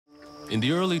In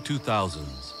the early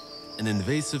 2000s, an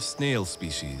invasive snail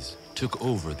species took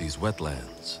over these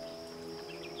wetlands.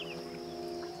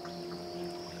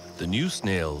 The new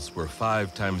snails were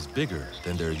 5 times bigger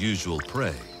than their usual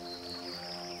prey.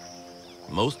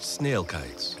 Most snail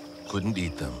kites couldn't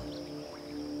eat them.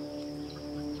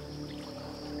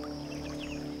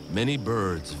 Many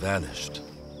birds vanished,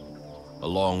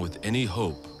 along with any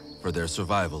hope for their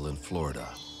survival in Florida.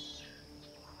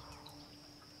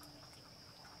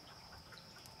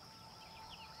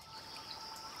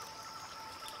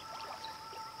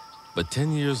 But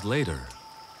 10 years later,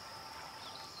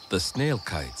 the snail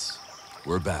kites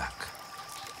were back.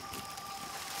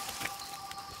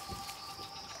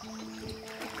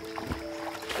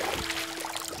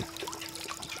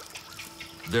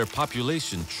 Their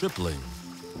population tripling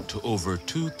to over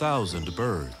 2,000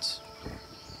 birds.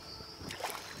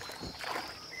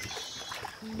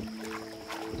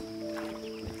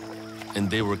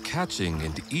 And they were catching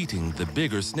and eating the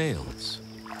bigger snails.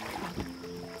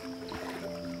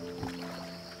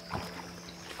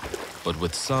 But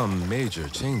with some major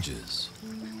changes.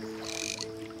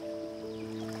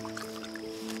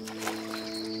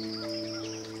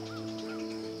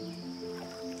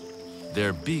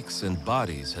 Their beaks and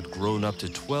bodies had grown up to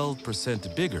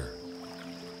 12% bigger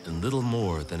in little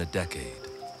more than a decade.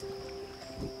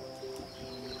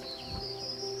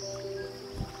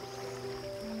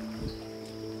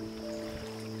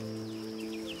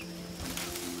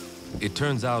 It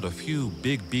turns out a few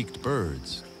big-beaked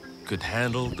birds could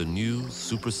handle the new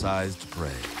supersized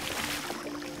prey.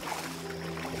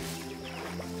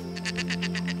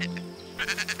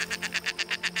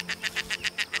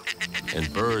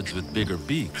 And birds with bigger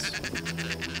beaks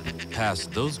pass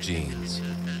those genes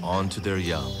on to their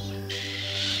young.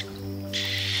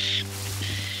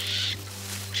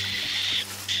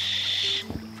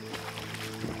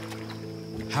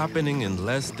 Happening in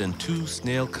less than 2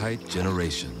 snail kite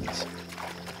generations.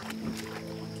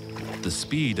 The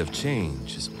speed of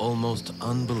change is almost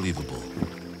unbelievable.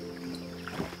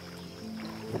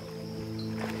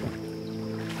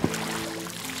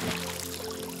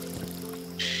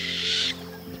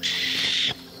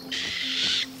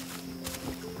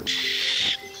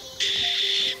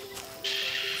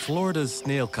 Florida's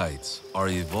snail kites are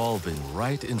evolving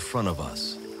right in front of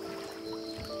us.